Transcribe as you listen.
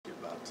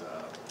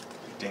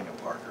Daniel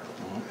Parker.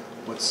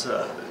 Mm-hmm.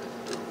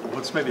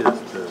 What's maybe the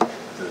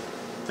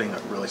thing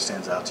that really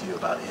stands out to you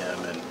about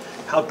him, and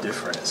how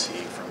different is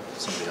he from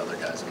some of the other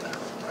guys in that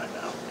room right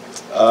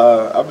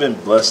now? I've been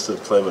blessed to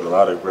play with a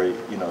lot of great,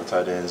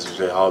 tight ends.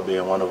 Jay Hall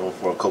being one of them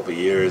for a couple of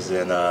years,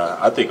 and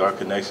I think our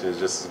connection is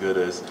just as good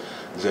as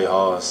Jay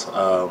Hall's.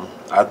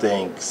 I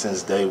think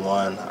since day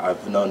one,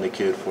 I've known the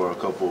kid for a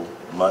couple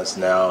months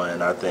now,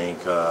 and I think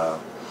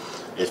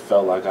it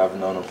felt like I've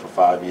known him for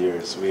 5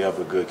 years. We have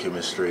a good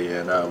chemistry,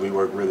 and we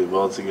work really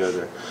well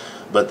together.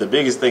 But the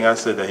biggest thing I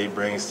said that he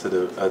brings to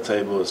the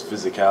table is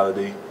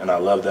physicality, and I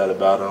love that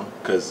about him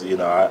because,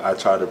 I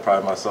try to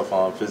pride myself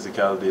on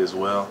physicality as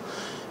well.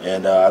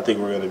 And I think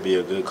we're going to be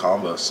a good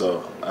combo.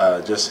 So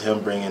just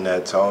him bringing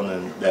that tone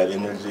and that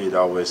energy, it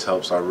always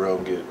helps our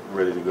room get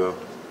ready to go.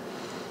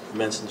 You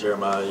mentioned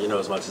Jeremiah,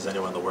 as much as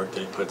anyone the work that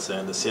he puts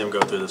in. To see him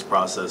go through this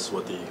process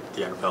with the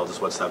NFL,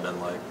 just what's that been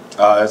like?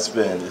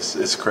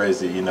 It's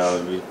crazy,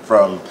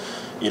 from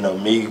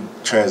me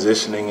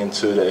transitioning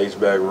into the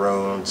HBAC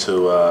room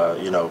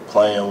to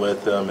playing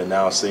with him, and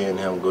now seeing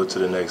him go to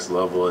the next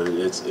level.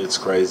 It's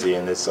crazy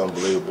and it's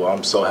unbelievable.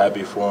 I'm so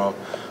happy for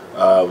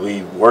him.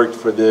 We worked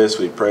for this,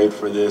 we prayed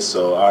for this,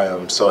 so I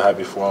am so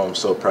happy for him,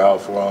 so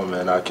proud for him,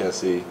 and I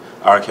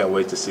can't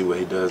wait to see what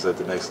he does at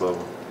the next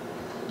level.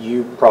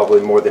 You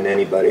probably more than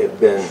anybody have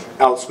been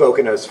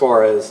outspoken as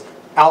far as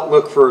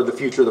outlook for the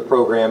future of the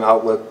program,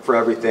 outlook for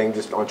everything,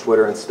 just on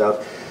Twitter and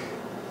stuff.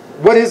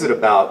 What is it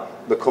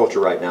about the culture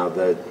right now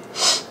that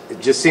it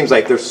just seems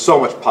like there's so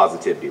much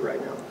positivity right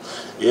now?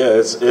 Yeah,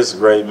 it's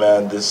great,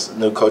 man. This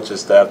new coaching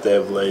staff, they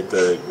have laid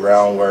the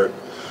groundwork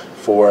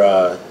for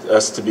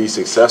us to be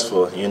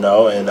successful,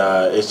 and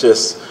it's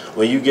just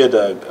when you get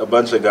a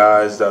bunch of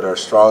guys that are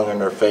strong in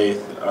their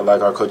faith,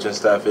 like our coaching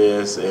staff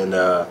is, and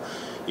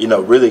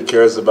really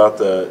cares about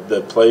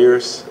the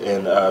players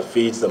and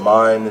feeds the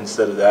mind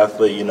instead of the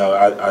athlete.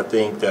 I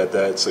think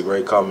that's a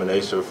great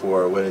combination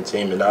for a winning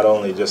team, and not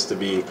only just to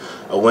be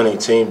a winning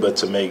team, but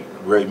to make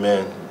great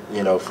men,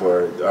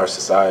 for our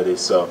society.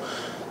 So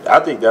I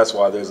think that's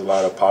why there's a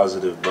lot of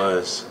positive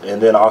buzz.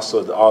 And then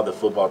also all the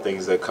football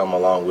things that come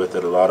along with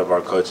it. A lot of our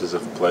coaches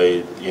have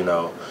played,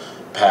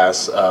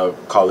 past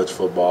college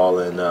football,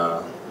 and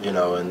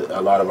and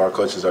a lot of our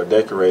coaches are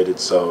decorated.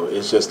 So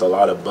it's just a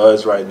lot of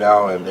buzz right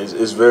now, and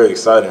it's very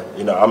exciting.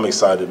 I'm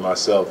excited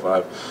myself.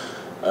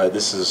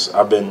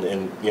 I've been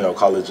in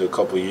college a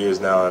couple years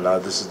now, and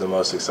this is the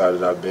most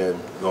excited I've been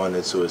going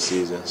into a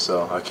season.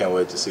 So I can't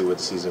wait to see what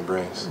the season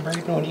brings.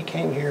 Brayden, when you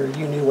came here,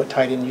 you knew what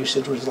tight end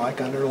usage was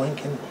like under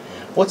Lincoln.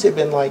 What's it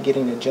been like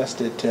getting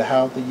adjusted to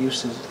how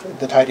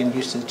the tight end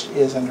usage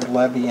is under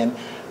Levy, and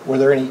were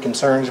there any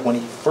concerns when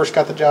he first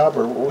got the job,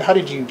 or how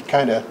did you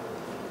kind of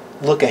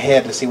look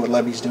ahead to see what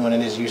Levy's doing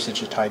in his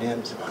usage of tight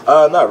ends?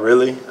 Not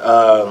really.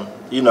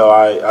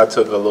 I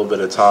took a little bit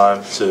of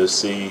time to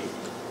see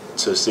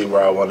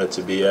where I wanted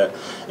to be at.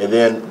 And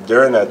then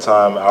during that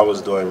time, I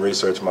was doing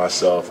research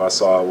myself. I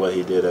saw what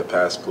he did at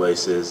past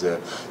places,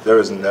 and there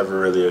was never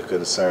really a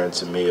concern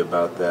to me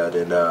about that.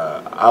 And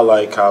I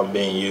like how I'm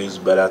being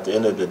used, but at the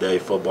end of the day,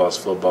 football's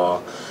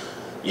football.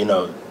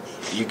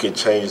 You could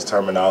change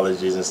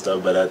terminologies and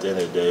stuff, but at the end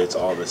of the day, it's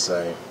all the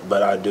same.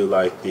 But I do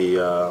like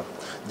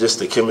just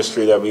the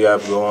chemistry that we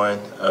have going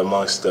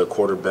amongst the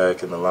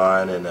quarterback and the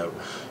line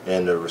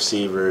and the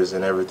receivers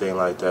and everything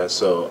like that.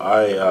 So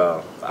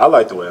I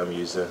like the way I'm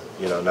using.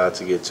 Not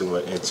to get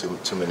into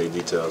too many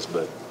details,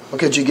 but. Well,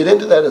 could you get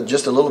into that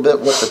just a little bit?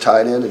 What the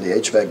tight end and the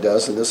H-back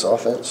does in this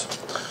offense?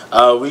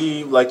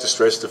 We like to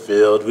stretch the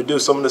field. We do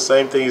some of the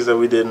same things that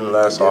we did in the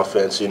last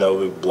offense. We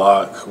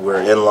block.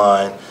 We're in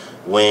line,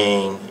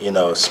 wing.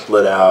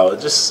 Split out.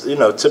 Just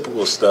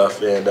typical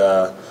stuff. And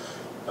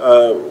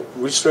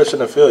we stretch in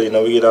the field.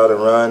 We get out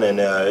and run, and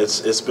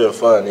it's been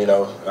fun.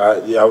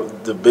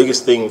 The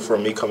biggest thing for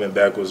me coming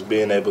back was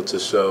being able to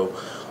show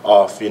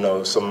off,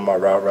 some of my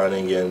route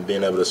running and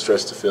being able to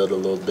stretch the field a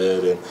little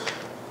bit and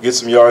get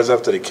some yards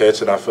after the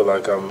catch, and I feel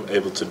like I'm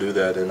able to do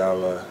that, and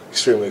I'm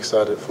extremely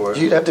excited for it.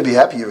 You'd have to be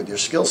happy with your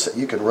skill set.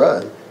 You can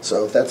run,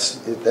 so that's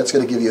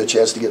going to give you a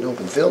chance to get an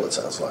open field, it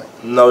sounds like.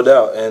 No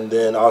doubt, and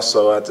then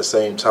also at the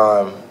same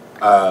time,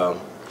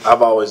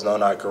 I've always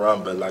known I can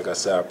run, but like I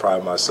said, I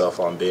pride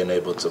myself on being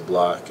able to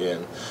block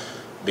and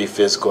be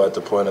physical at the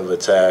point of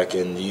attack,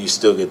 and you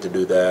still get to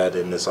do that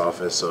in this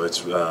offense, so it's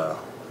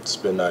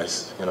been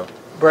nice,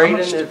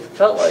 Brayden, it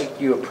felt like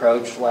you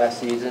approached last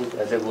season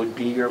as it would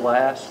be your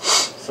last.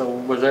 So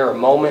was there a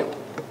moment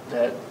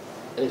that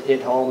it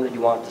hit home that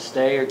you wanted to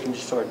stay, or can you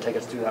just sort of take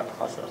us through that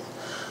process?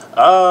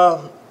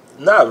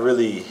 Not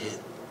really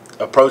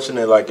approaching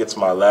it like it's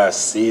my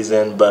last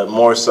season, but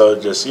more so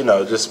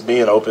just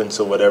being open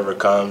to whatever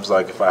comes.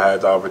 Like if I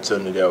had the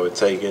opportunity, I would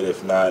take it.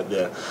 If not,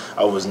 then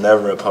I was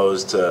never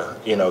opposed to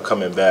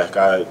coming back.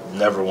 I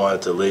never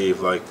wanted to leave.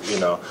 Like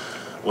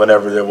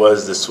whenever there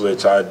was the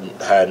switch, I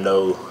had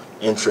no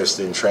interest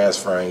in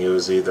transferring. It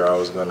was either I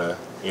was gonna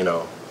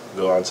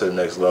go on to the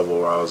next level,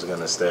 or I was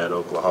gonna stay at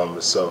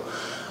Oklahoma. So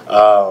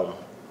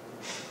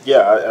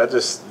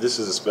this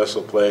is a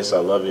special place. I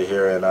love it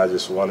here, and I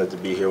just wanted to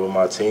be here with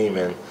my team,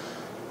 and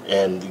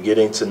and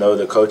getting to know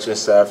the coaching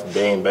staff,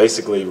 being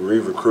basically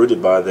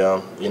re-recruited by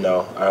them. You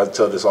know, I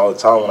tell this all the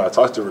time when I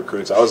talk to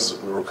recruits. I was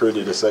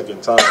recruited a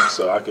second time,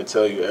 so I could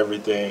tell you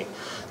everything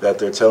that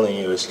they're telling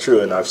you is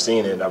true, and I've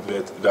seen it, and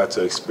I've got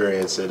to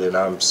experience it, and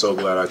I'm so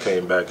glad I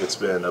came back. It's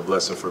been a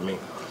blessing for me.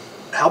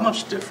 How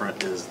much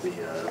different is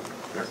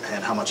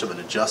and how much of an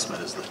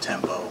adjustment is the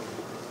tempo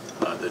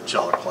that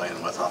y'all are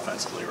playing with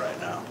offensively right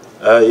now?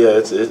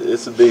 Yeah,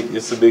 it's a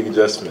big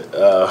adjustment.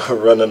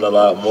 Running a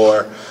lot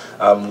more.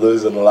 I'm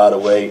losing a lot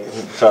of weight,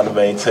 trying to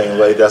maintain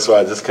weight. That's where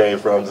I just came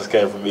from. Just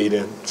came from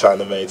eating, trying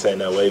to maintain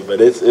that weight.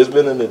 But it's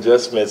been an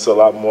adjustment. It's a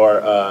lot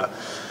more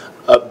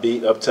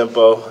upbeat, up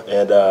tempo,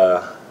 and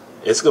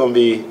it's gonna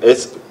be.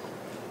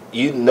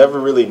 You never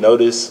really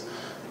notice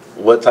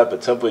what type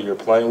of tempo you're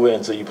playing with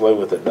until you play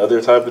with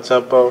another type of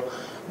tempo.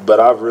 But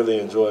I've really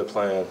enjoyed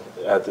playing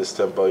at this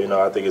tempo. You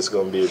know, I think it's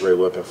going to be a great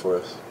weapon for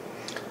us.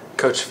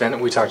 Coach Finn,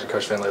 we talked to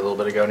Coach Finley a little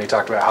bit ago, and he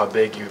talked about how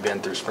big you've been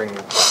through spring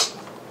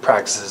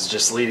practices,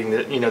 just leading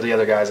the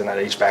other guys in that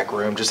H-back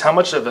room. Just how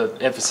much of an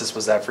emphasis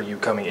was that for you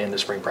coming into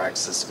spring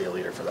practices to be a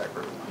leader for that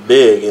group?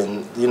 Big,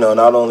 and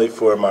not only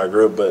for my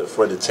group but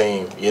for the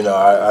team.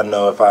 I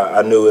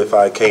knew if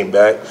I came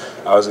back,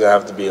 I was gonna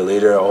have to be a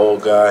leader, an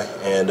old guy,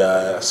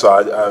 and so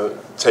I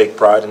take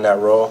pride in that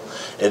role.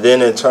 And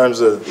then in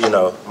terms of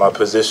my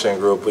position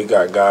group, we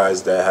got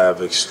guys that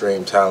have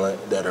extreme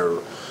talent that are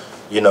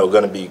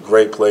going to be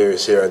great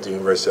players here at the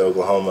University of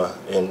Oklahoma,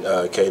 in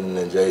Caden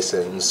and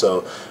Jason. And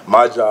so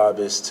my job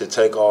is to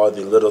take all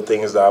the little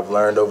things that I've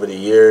learned over the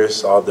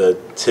years, all the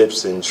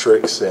tips and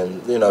tricks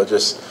and,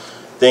 just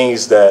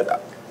things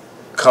that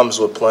comes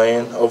with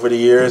playing over the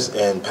years,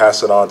 and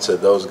pass it on to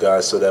those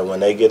guys so that when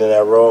they get in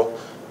that role,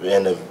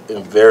 and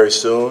very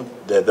soon,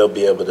 that they'll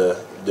be able to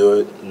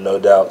do it, no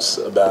doubts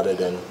about it,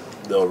 and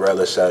they'll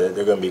relish at it.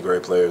 They're going to be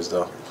great players,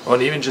 though. Well,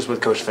 and even just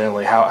with Coach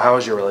Finley, how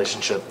has your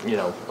relationship,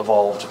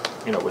 evolved,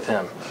 with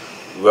him?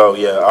 Well,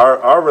 yeah,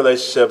 our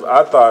relationship,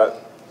 I thought,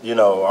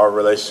 our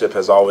relationship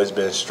has always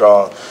been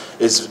strong.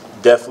 It's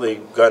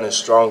definitely gotten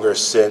stronger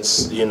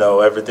since,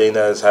 everything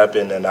that has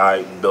happened, and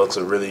I built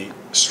a really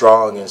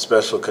strong and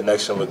special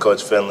connection with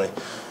Coach Finley.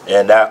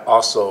 And that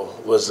also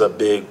was a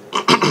big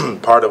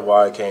part of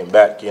why I came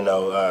back,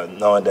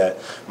 knowing that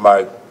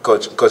my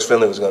Coach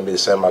Finley was going to be the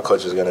same, my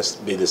coach was going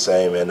to be the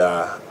same, and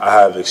I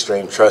have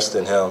extreme trust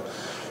in him.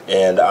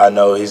 And I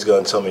know he's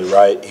going to tell me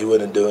right. He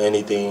wouldn't do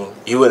anything.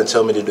 He wouldn't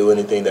tell me to do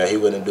anything that he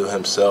wouldn't do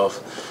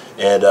himself.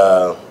 And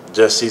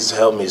he's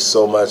helped me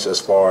so much as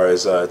far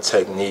as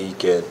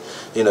technique and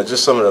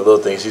just some of the little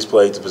things. He's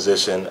played the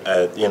position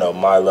at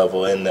my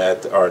level and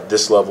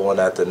this level and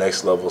at the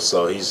next level.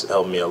 So he's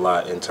helped me a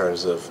lot in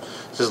terms of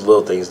just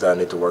little things that I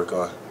need to work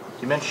on.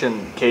 You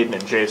mentioned Caden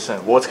and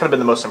Jason. What's kind of been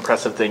the most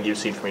impressive thing you've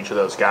seen from each of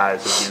those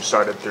guys as you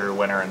started through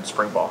winter and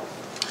spring ball?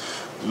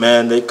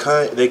 Man, they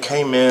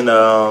came in.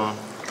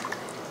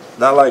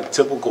 Not like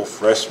typical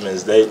freshmen.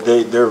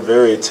 They're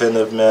very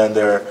attentive, man.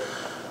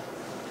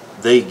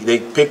 They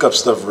pick up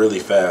stuff really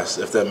fast,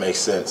 if that makes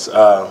sense.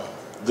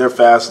 They're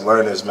fast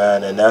learners,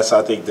 man, and that's,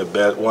 I think,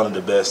 one of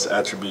the best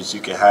attributes you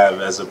can have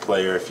as a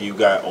player. If you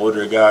got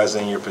older guys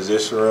in your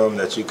position room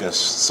that you can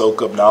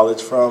soak up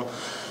knowledge from,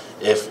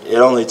 if it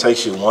only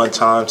takes you one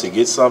time to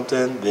get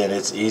something, then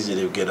it's easy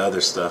to get other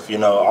stuff.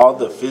 All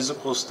the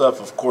physical stuff,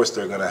 of course,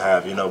 they're going to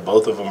have.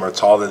 Both of them are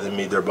taller than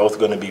me. They're both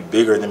going to be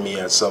bigger than me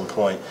at some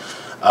point.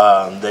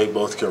 They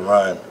both can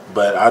run.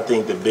 But I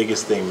think the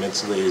biggest thing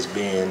mentally is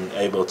being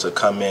able to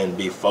come in,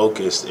 be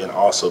focused, and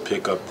also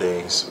pick up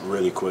things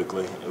really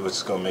quickly, which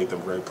is going to make them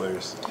great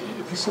players.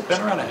 Have you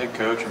been around a head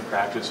coach in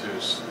practice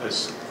who's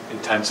as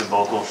intense and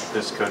vocal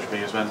as Coach B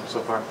has been so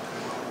far?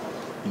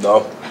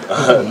 No.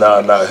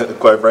 No,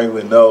 quite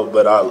frankly, no.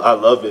 But I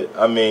love it.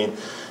 I mean,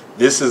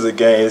 this is a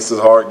game. This is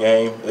a hard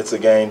game. It's a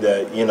game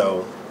that,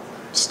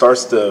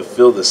 starts to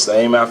feel the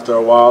same after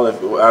a while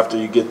after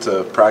you get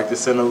to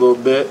practicing a little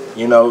bit.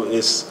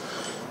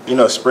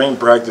 Spring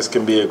practice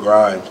can be a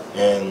grind,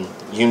 and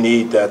you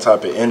need that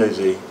type of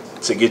energy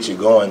to get you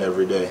going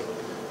every day.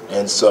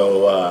 And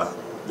so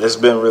it's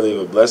been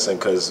really a blessing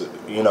because,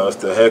 if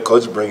the head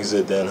coach brings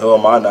it, then who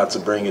am I not to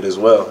bring it as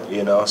well,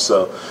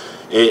 So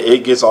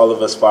it gets all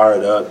of us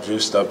fired up,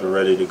 juiced up, and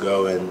ready to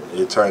go, and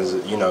it turns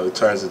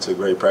into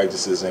great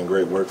practices and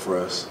great work for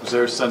us. Was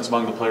there a sense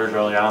among the players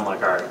early on,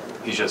 like, all right,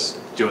 he's just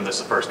doing this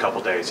the first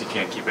couple days, he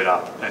can't keep it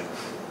up, and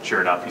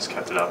sure enough, he's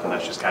kept it up, and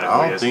that's just kind of who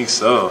he is? I don't think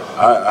so.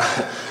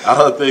 I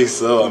don't think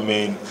so. I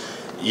mean,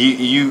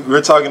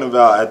 we're talking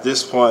about at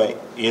this point,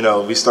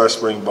 we start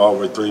spring ball,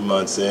 we're 3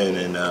 months in,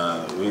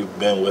 and we've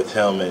been with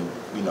him and,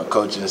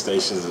 coaching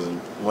stations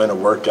and winter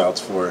workouts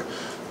for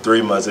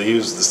 3 months, and he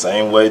was the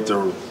same way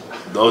through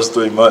those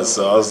 3 months.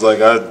 So I was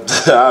like, I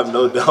have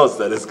no doubts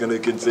that it's going to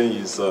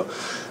continue. So,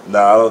 no,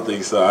 I don't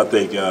think so. I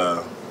think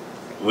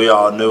we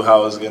all knew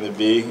how it was going to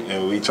be,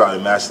 and we try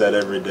to match that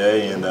every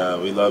day, and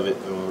we love it,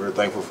 and we're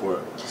thankful for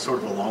it.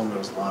 Sort of along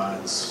those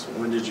lines,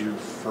 when did you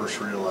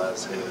first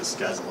realize, hey, this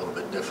guy's a little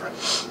bit different?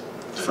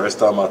 The first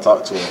time I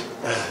talked to him.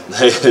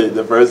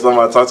 The first time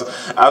I talked to him.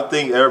 I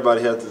think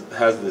everybody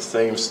has the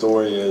same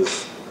story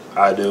as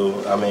I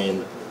do. I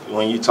mean,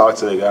 when you talk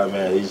to the guy,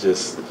 man, there's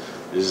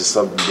just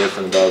something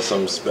different about it,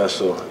 something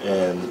special.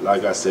 And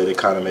like I said, it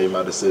kind of made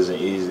my decision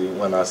easy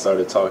when I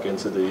started talking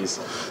to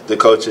the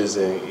coaches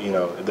and,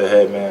 the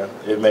head man.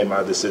 It made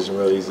my decision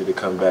real easy to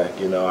come back.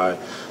 I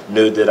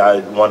knew that I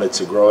wanted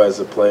to grow as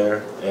a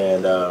player,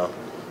 and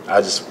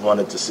I just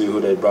wanted to see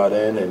who they brought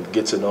in and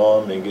get to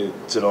know him and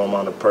get to know him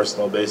on a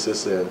personal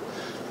basis. And,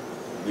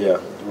 yeah,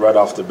 right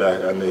off the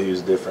bat, I knew he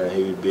was different.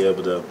 He would be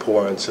able to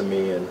pour into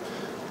me and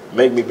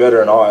make me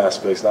better in all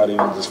aspects, not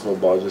even just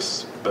football,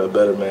 just a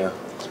better man.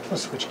 I'll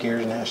switch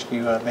gears and ask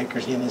you,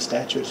 Baker's getting his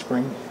statue at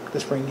the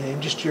spring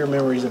game. Just your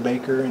memories of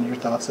Baker and your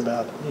thoughts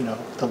about,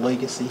 the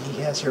legacy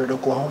he has here at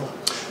Oklahoma.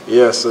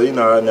 Yeah, so,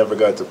 I never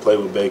got to play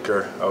with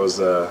Baker. I was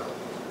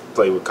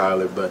played with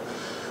Kyler, but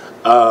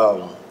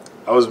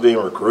I was being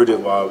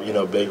recruited while,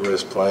 Baker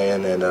was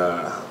playing. And,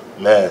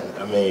 man,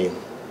 I mean,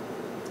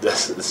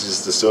 it's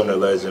just the Sooner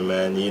legend,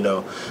 man.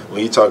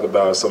 When you talk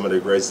about some of the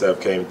greats that have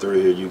came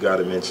through here, you got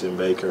to mention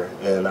Baker.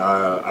 And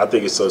I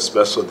think it's so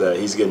special that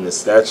he's getting a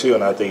statue,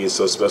 and I think it's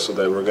so special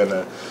that we're going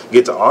to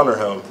get to honor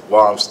him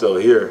while I'm still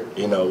here,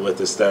 with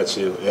the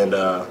statue. And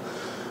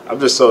I'm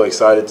just so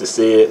excited to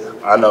see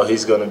it. I know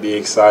he's going to be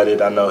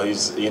excited. I know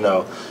he's,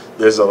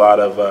 there's a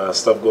lot of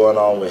stuff going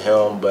on with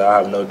him, but I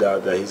have no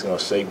doubt that he's going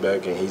to shake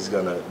back and he's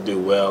going to do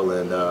well.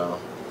 And,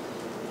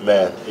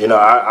 man,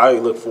 I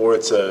look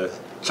forward to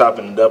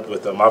chopping it up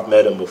with him. I've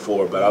met him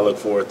before, but I look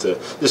forward to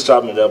just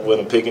chopping it up with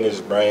him, picking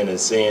his brain and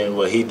seeing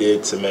what he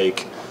did to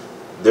make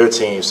their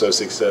team so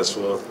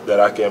successful that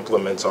I can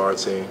implement to our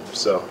team.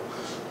 So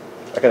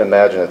I can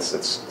imagine it's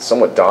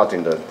somewhat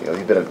daunting to,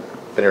 you've been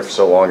here for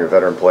so long, you're a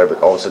veteran player,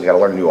 but all of a sudden you got to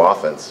learn a new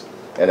offense,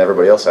 and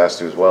everybody else has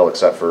to as well,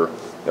 except for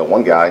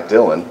one guy,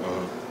 Dylan.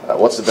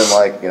 What's it been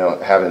like,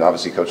 having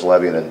obviously Coach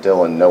Levy and then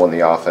Dylan knowing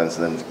the offense,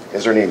 and then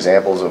is there any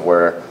examples of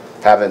where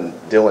having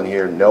Dylan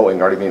here,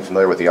 knowing, already being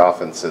familiar with the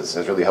offense, has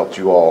really helped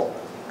you all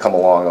come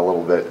along a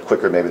little bit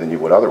quicker maybe than you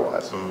would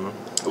otherwise?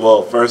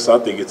 Well, first, I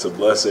think it's a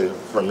blessing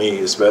for me,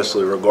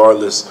 especially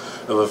regardless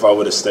of if I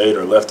would have stayed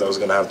or left, I was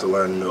going to have to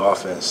learn a new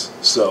offense.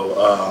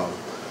 So,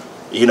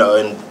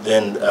 and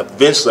then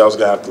eventually I was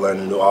going to have to learn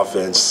a new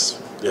offense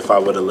if I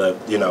would have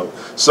left,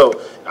 So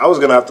I was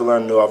going to have to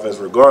learn a new offense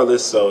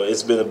regardless, so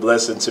it's been a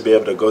blessing to be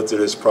able to go through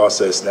this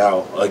process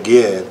now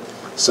again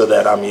so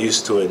that I'm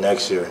used to it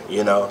next year,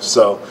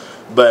 So,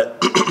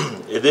 but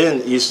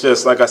then it's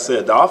just, like I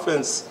said, the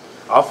offense,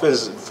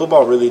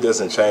 football really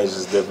doesn't change.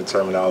 It's different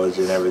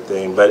terminology and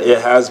everything. But it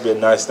has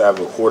been nice to have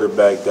a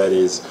quarterback that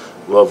is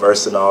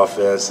well-versed in the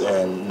offense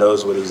and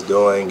knows what he's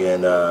doing.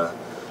 And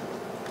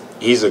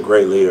he's a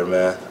great leader,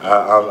 man.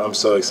 I'm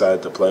so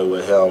excited to play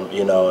with him,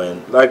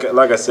 And like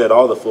I said,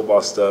 all the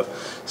football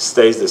stuff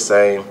stays the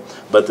same.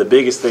 But the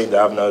biggest thing that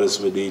I've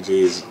noticed with DG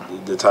is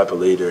the type of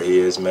leader he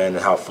is, man,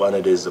 and how fun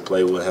it is to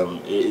play with him.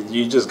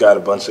 You just got a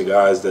bunch of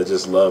guys that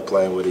just love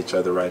playing with each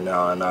other right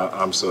now, and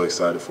I'm so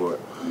excited for it.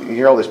 You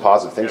hear all these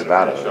positive things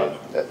about him.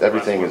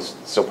 Everything is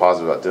so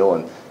positive about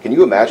Dylan. Can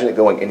you imagine it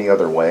going any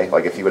other way?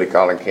 Like if he would have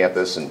gone on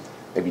campus and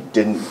maybe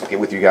didn't get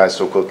with you guys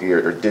so quickly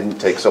or didn't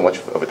take so much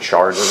of a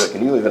charge of it?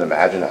 Can you even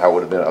imagine how it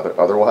would have been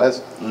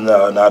otherwise?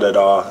 No, not at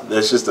all.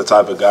 That's just the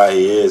type of guy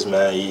he is,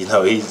 man. He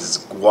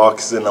just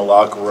walks in the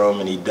locker room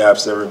and he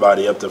daps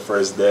everybody up the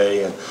first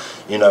day and,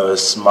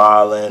 is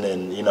smiling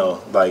and,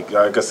 like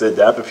I said,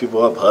 dapping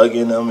people up,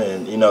 hugging them.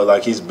 And,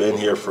 like he's been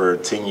here for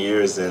 10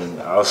 years.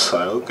 And I was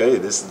like, okay,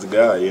 this is the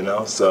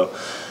guy, So,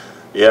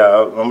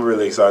 yeah, I'm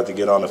really excited to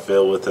get on the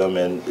field with him.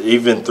 And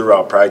even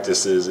throughout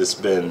practices, it's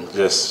been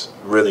just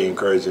really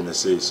encouraging to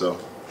see. So,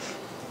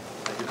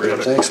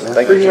 Thanks, man.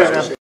 Thank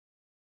you.